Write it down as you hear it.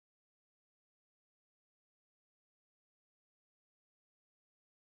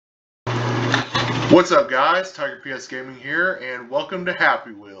What's up, guys? Tiger PS Gaming here, and welcome to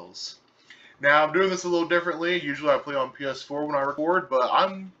Happy Wheels. Now, I'm doing this a little differently. Usually I play on PS4 when I record, but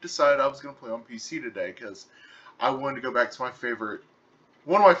I'm decided I was going to play on PC today because I wanted to go back to one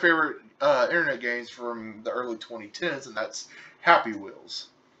of my favorite internet games from the early 2010s, and that's Happy Wheels.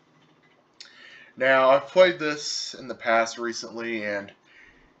 Now, I've played this in the past recently, and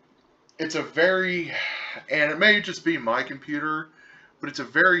it's and it may just be my computer, but it's a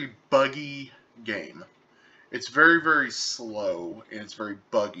very buggy game. It's very, very slow and it's very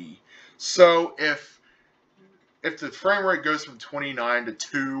buggy. So if the frame rate goes from 29 to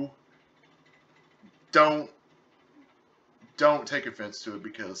 2, don't take offense to it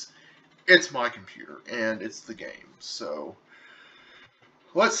because it's my computer and it's the game. So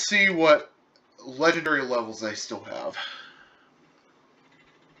let's see what legendary levels they still have.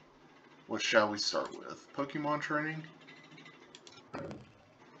 What shall we start with? Pokemon training?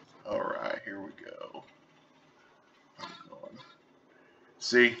 Alright, here we go.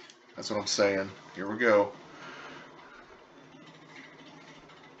 See? That's what I'm saying. Here we go.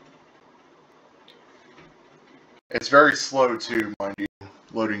 It's very slow too, mind you,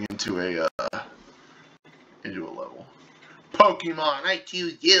 loading into a level. Pokemon, I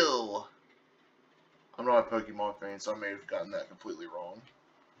choose you! I'm not a Pokemon fan, so I may have gotten that completely wrong.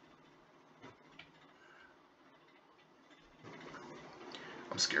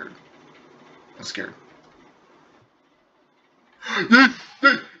 I'm scared. I'm scared. No,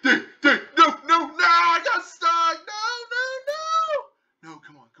 I got stuck! No,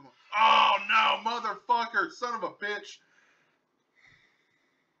 come on. Oh, no, motherfucker, son of a bitch.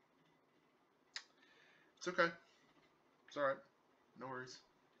 It's okay. It's alright. No worries.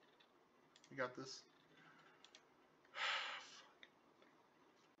 You got this.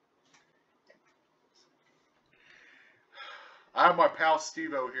 I have my pal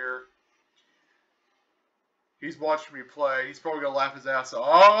Steve-O here. He's watching me play. He's probably going to laugh his ass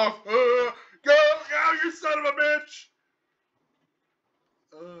off. Go, you son of a bitch!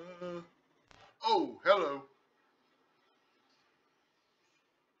 Oh, hello.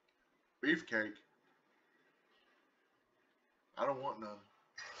 Beefcake. I don't want none.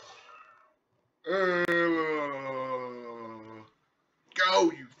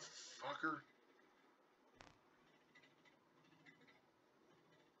 Go, you fucker.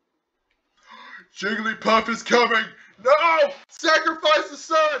 Jigglypuff is coming! No! Sacrifice the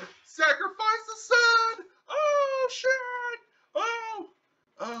sun! Sacrifice the sun! Oh, shit!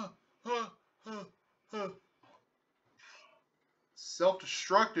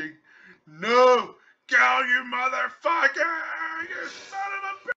 Self-destructing? No! Go, you motherfucker! You son of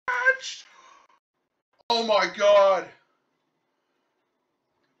a bitch! Oh my god!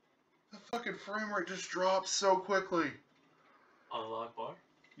 The fucking frame rate just dropped so quickly. Allah Akbar?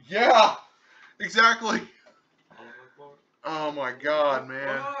 Yeah! Exactly! Oh my god,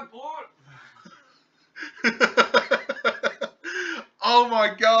 man. Oh my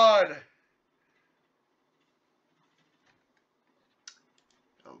god!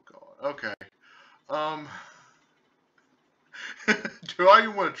 Oh god. Okay. Do I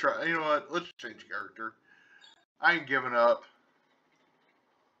even want to try? You know what? Let's change character. I ain't giving up.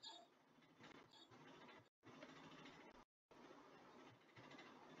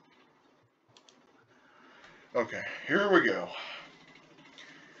 Okay, here we go.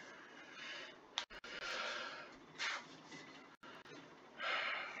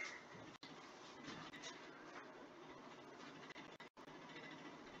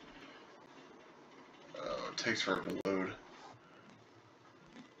 Oh, it takes forever to load.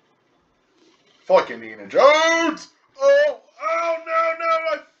 Fuck Indiana Jones! Oh, no,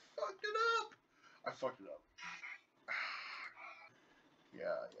 I fucked it up. Yeah.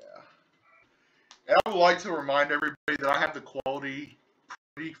 And I would like to remind everybody that I have the quality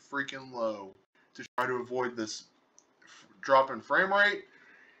pretty freaking low to try to avoid this drop in frame rate.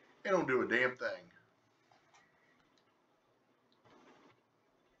 It don't do a damn thing.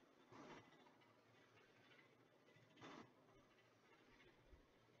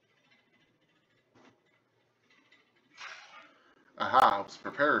 Aha, I was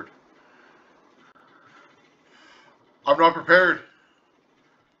prepared. I'm not prepared.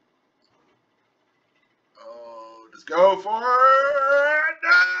 Oh, just go for it!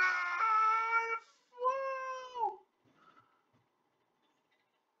 No!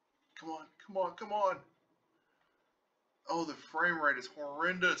 Come on. Oh, the frame rate is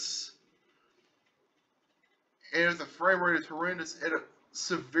horrendous. And if the frame rate is horrendous, it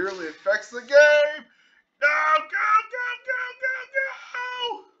severely affects the game. No, go!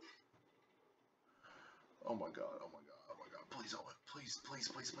 Oh my god, please, Owen. Please, please,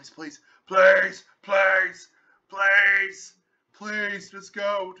 please, please, please. Please, please, please. Please, just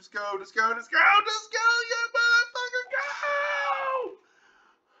go. Just go, just go, just go, just go, you motherfucker, go!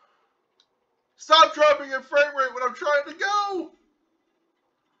 Stop dropping your frame rate when I'm trying to go!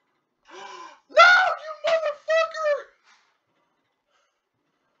 No, you motherfucker!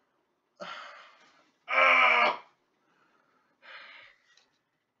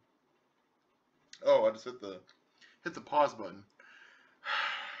 Oh, I just hit the pause button.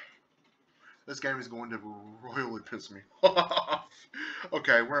 This game is going to royally piss me off.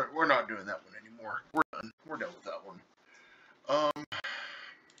 Okay, we're not doing that one anymore. We're done. We're done with that one.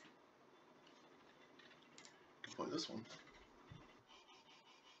 Can play this one.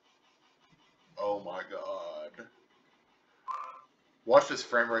 Oh my god. Watch this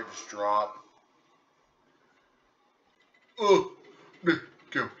frame rate just drop. Oh, go,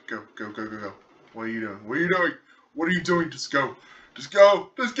 go, go, go, go, go. What are you doing? What are you doing? What are you doing? Just go. Just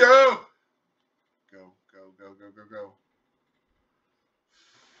go. Just go. Go, go, go, go, go, go.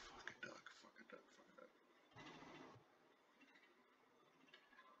 Fuck a duck. Fuck a duck. Fuck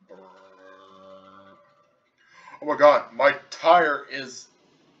a duck. Oh my god. My tire is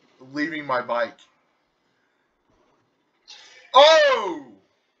leaving my bike. Oh!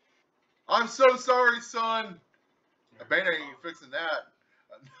 I'm so sorry, son. A Band-Aid ain't fixing that.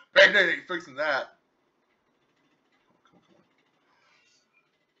 Band-Aid ain't fixing that. Come on, come on.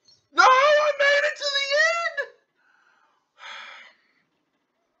 No! I made it to the end!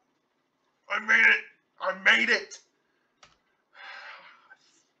 I made it! I made it!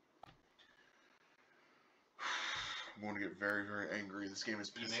 I'm going to get very, very angry. This game is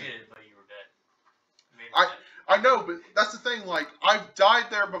pissing. You made it, but you were dead. You made it dead. I know, but that's the thing, like, I've died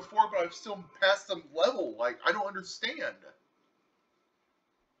there before, but I've still passed some level. Like, I don't understand.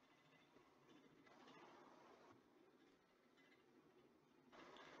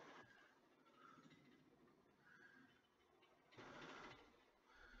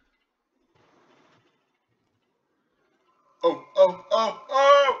 Oh, oh, oh,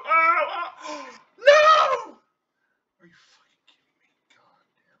 oh, oh, oh, no! Are you fucking kidding me? God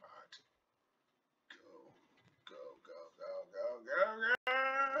damn it. Go, go, go, go, go, go, go.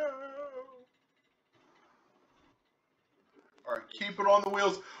 Alright, keep it on the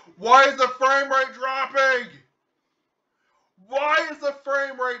wheels. Why is the frame rate dropping? Why is the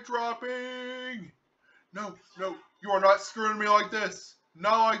frame rate dropping? No, no, you are not screwing me like this.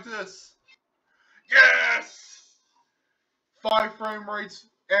 Not like this. Yes! 5 frame rates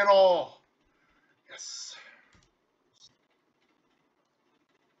and all. Yes.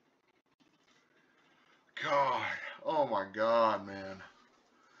 God. Oh my god, man.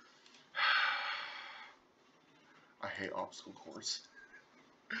 I hate obstacle course.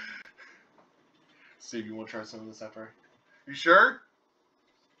 Steve, you want to try some of this after? You sure?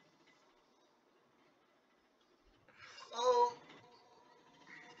 Oh.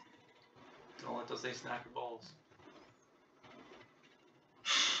 Don't let those things snap your balls.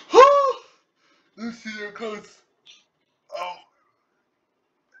 Let's see your close. Oh.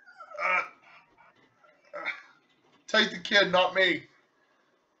 Take the kid, not me.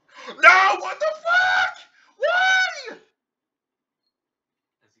 No! What the fuck? Why? As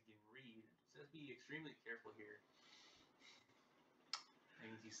you can read, it says be extremely careful here. That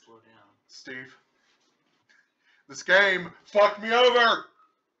means you slow down. Steve, this game fucked me over.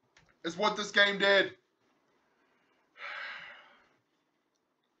 Is what this game did.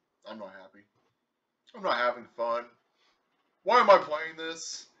 I'm not happy. I'm not having fun. Why am I playing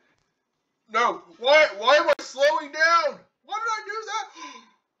this? No. Why am I slowing down? Why did I do that?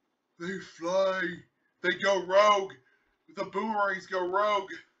 They fly. They go rogue. The boomerangs go rogue.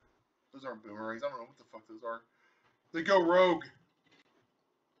 Those aren't boomerangs. I don't know what the fuck those are. They go rogue.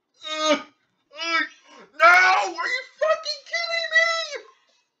 No! Are you fucking kidding me?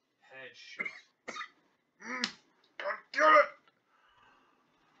 Headshot. God damn it!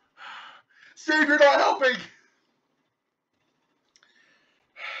 Steve, you're not helping!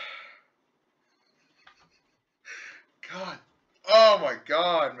 God. Oh my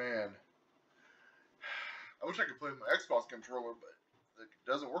god, man. I wish I could play with my Xbox controller, but it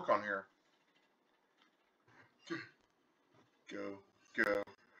doesn't work on here. Go, go.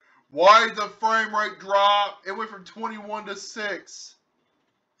 Why did the frame rate drop? It went from 21 to 6.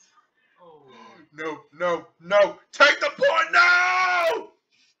 Oh. No, no, no. Take the point, no!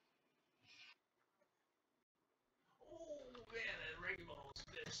 Oh, man, that Wrecking Ball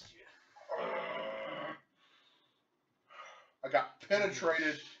missed you. I got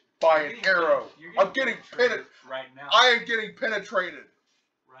penetrated by an arrow. I'm getting penetrated. Right now. I am getting penetrated.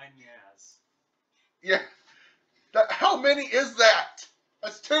 Right in the ass. Yeah. How many is that?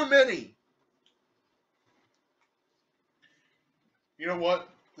 That's too many. You know what?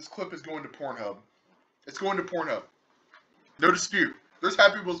 This clip is going to Pornhub. It's going to Pornhub. No dispute. There's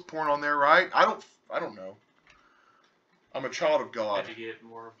Happy Wheels porn on there, right? I don't know. I'm a child of God. Had to get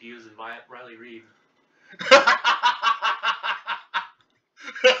more views than Riley Reid.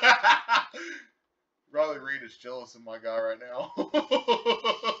 Riley Reid is jealous of my guy right now.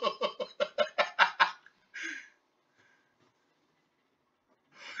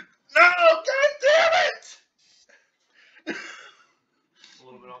 No! God damn it! A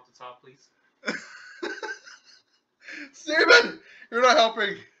little bit off the top, please. Steven! You're not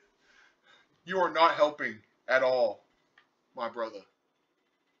helping. You are not helping at all, my brother.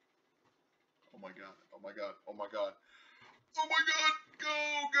 Oh my god. Oh my god. Oh my god. Oh my god. Go,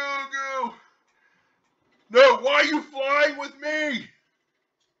 go, go. No, why are you flying with me?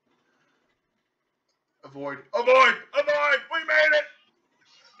 Avoid. Avoid! Avoid! We made it!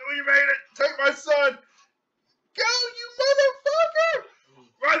 We made it! Take my son! Go, you motherfucker!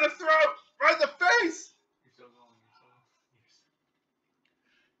 Right in the throat! Right in the face! You're still going.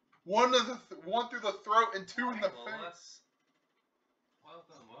 One through the throat and two in the Lola. face.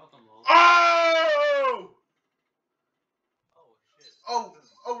 Welcome, Lola. Oh! Oh, shit.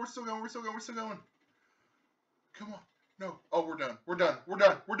 Oh, we're still going, we're still going, we're still going. Come on. No. Oh, we're done. We're done. We're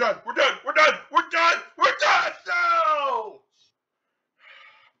done. We're done. We're done. We're done. We're done. We're done. No!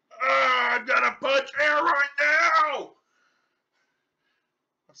 I'm gonna punch air right now!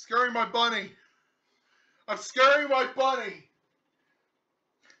 I'm scaring my bunny. I'm scaring my bunny.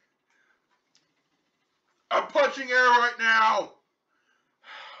 I'm punching air right now.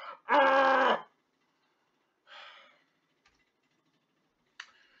 I'm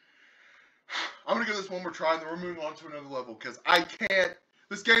gonna give this one more try and then we're moving on to another level because I can't.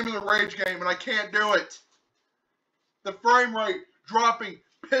 This game is a rage game and I can't do it. The frame rate dropping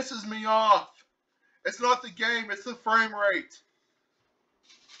pisses me off. It's not the game, it's the frame rate.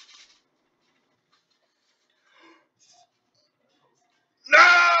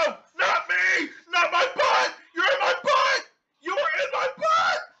 No! Not me! Not my butt! You're in my butt! You are in my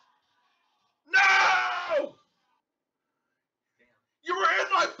butt! No! You were in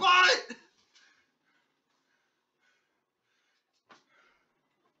my butt!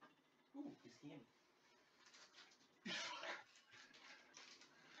 Ooh, he's skinny.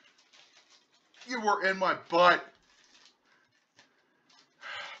 You were in my butt.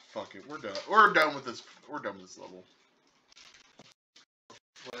 Fuck it, we're done. We're done with this. We're done with this level.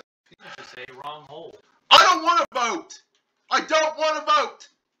 People just say wrong hole. I don't want to vote. I don't want to vote.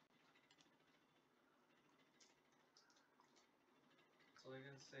 That's all you're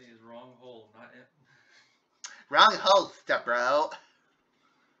gonna say is wrong hole, not it. Rally ho, step bro.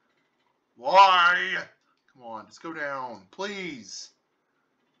 Why? Come on, just go down, please.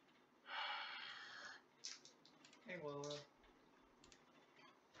 Hey, Lola.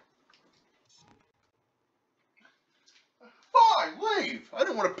 Fine, leave. I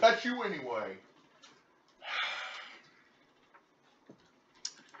didn't want to pet you anyway.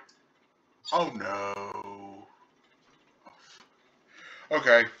 Oh no.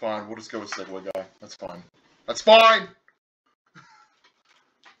 Okay, fine. We'll just go with Segway guy. That's fine. That's fine.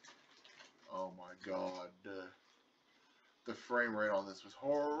 Oh my god. The frame rate on this was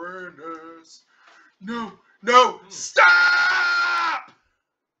horrendous. No, no, stop!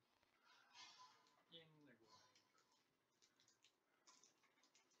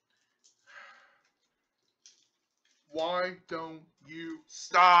 Why don't you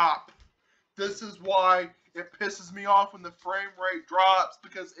stop? This is why it pisses me off when the frame rate drops,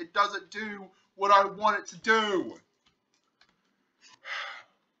 because it doesn't do what I want it to do.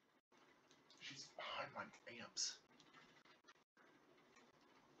 She's behind my amps.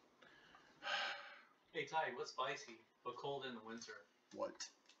 Hey, Ty, what's spicy but cold in the winter? What?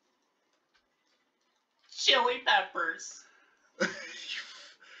 Chili peppers.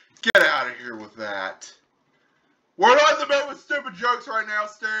 Get out of here with that. We're not in the mood with stupid jokes right now,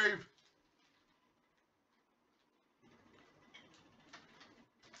 Steve.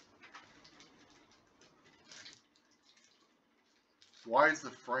 Why is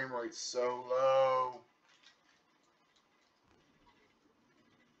the frame rate so low?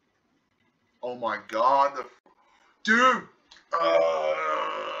 Oh my god, dude!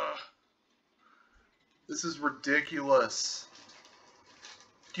 This is ridiculous.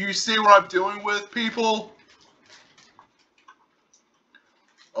 Do you see what I'm doing with people?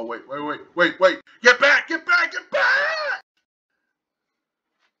 Oh, wait. Get back! Get back! Get back!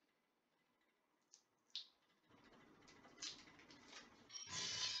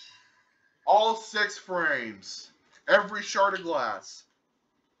 All 6 frames. Every shard of glass.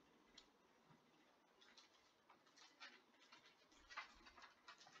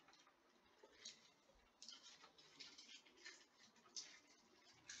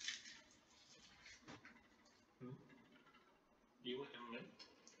 You and me?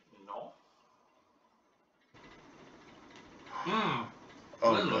 No. Hmm.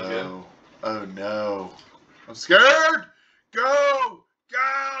 Oh Doesn't look no. Oh no. I'm scared! Go!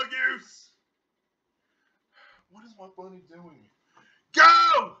 Go, Goose! What is my bunny doing?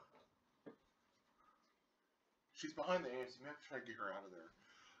 Go! She's behind the ants. You have to try to get her out of there.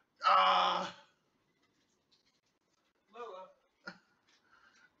 Ah! Lola.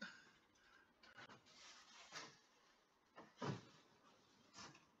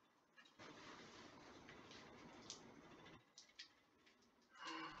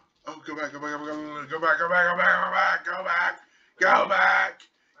 Oh, go back, go back, go back, go back, go back, go back, go back, go back,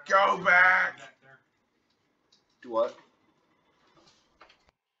 go back, go back. Do what?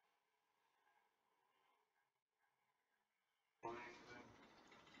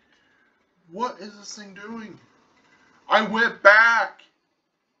 What is this thing doing? I went back.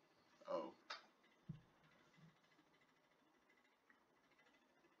 Oh.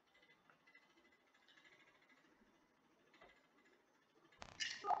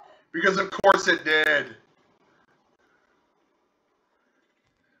 Because of course it did.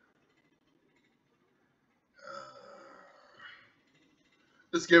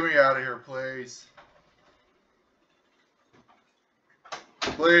 Just get me out of here, please.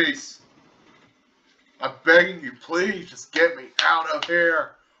 Please. I'm begging you, please, just get me out of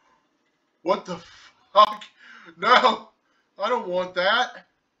here. What the fuck? No, I don't want that.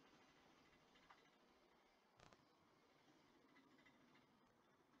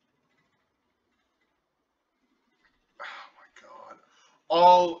 Oh my god.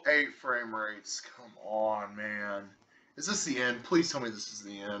 All 8 frame rates. Come on, man. Is this the end? Please tell me this is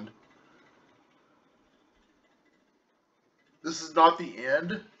the end. This is not the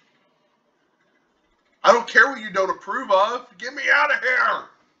end? I don't care what you don't approve of. Get me out of here.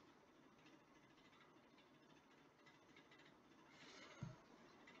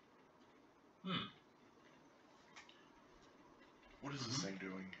 What is this thing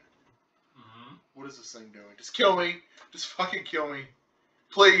doing? What is this thing doing? Just kill me. Just fucking kill me.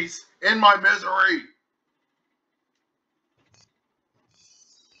 Please. End my misery.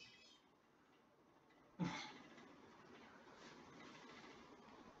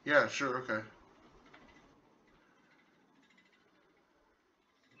 Yeah, sure, okay.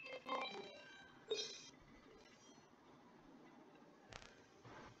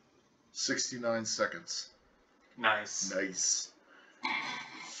 $69 seconds. Nice. Nice.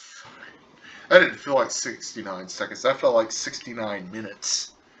 That didn't feel like 69 seconds. That felt like 69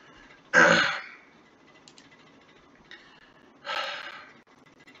 minutes.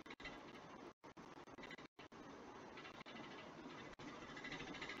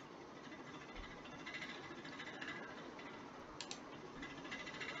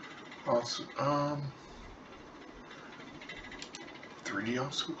 Also, 3D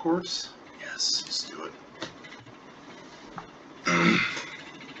obstacle course? Yes, let's do it.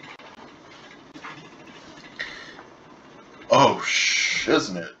 Oh,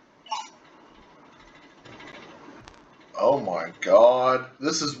 isn't it? Oh my god.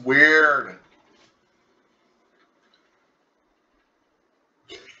 This is weird.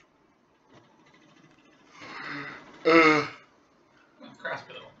 Crash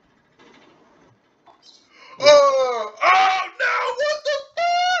pedal. Oh no! What the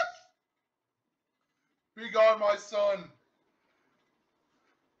fuck? Be gone, my son.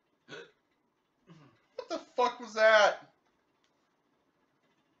 What the fuck was that?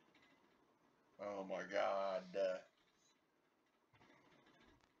 Oh my god.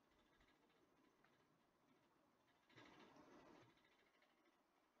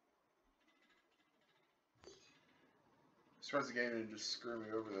 Tries the game and just screw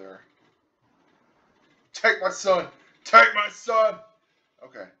me over there. Take my son! Take my son!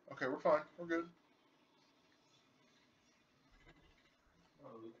 Okay, okay, we're fine. We're good.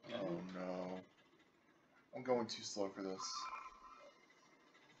 Oh no. I'm going too slow for this.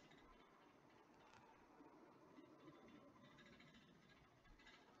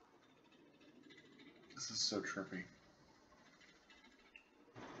 This is so trippy.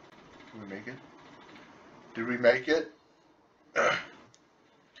 Did we make it? Did we make it?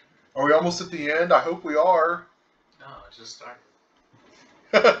 Are we almost at the end? I hope we are. No, it just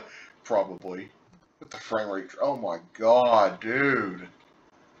started. Probably. With the frame rate. Oh my god, dude.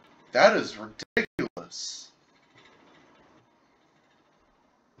 That is ridiculous.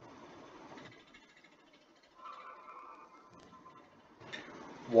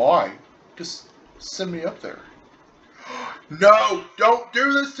 Why? Just send me up there. No! Don't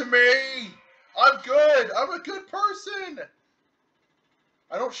do this to me! I'm good! I'm a good person!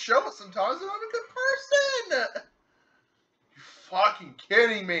 I don't show it sometimes, but I'm a good person! You're fucking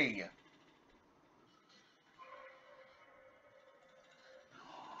kidding me!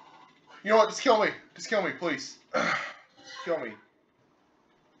 You know what? Just kill me. Just kill me, please. Kill me.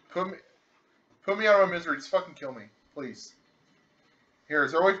 Put me out of my misery. Just fucking kill me, please. Here,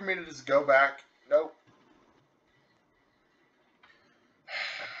 is there a way for me to just go back? Nope.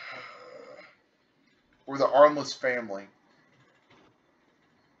 We're the armless family.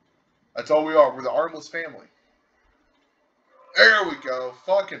 That's all we are. We're the armless family. There we go.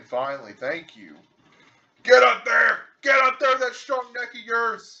 Fucking finally. Thank you. Get up there! Get up there, that strong neck of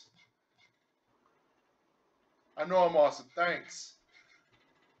yours! I know I'm awesome. Thanks.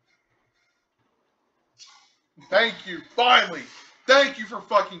 Thank you. Finally. Thank you for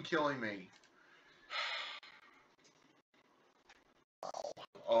fucking killing me.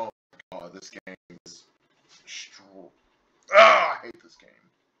 Oh my god, this game is I hate this game.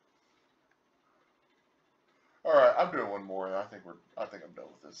 Alright, I'm doing one more and I think I'm done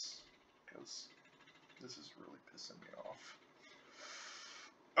with this. Because this is really pissing me off.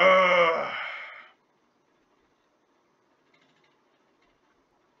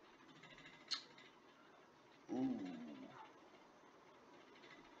 Ooh.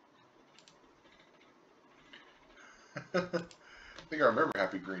 I think I remember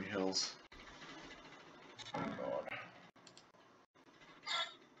Happy Green Hills. Oh god.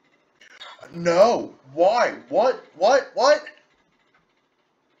 No! Why? What? What? What?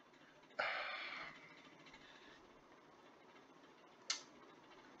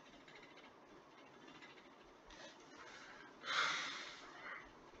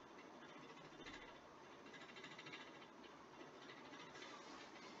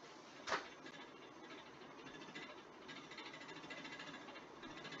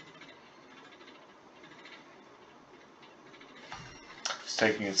 It's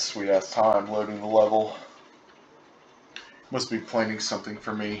taking its sweet ass time loading the level. Must be planning something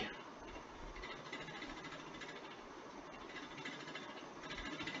for me.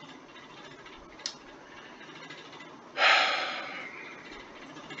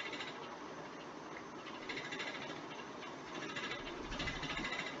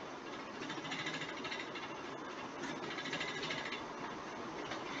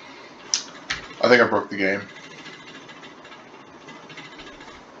 I think I broke the game.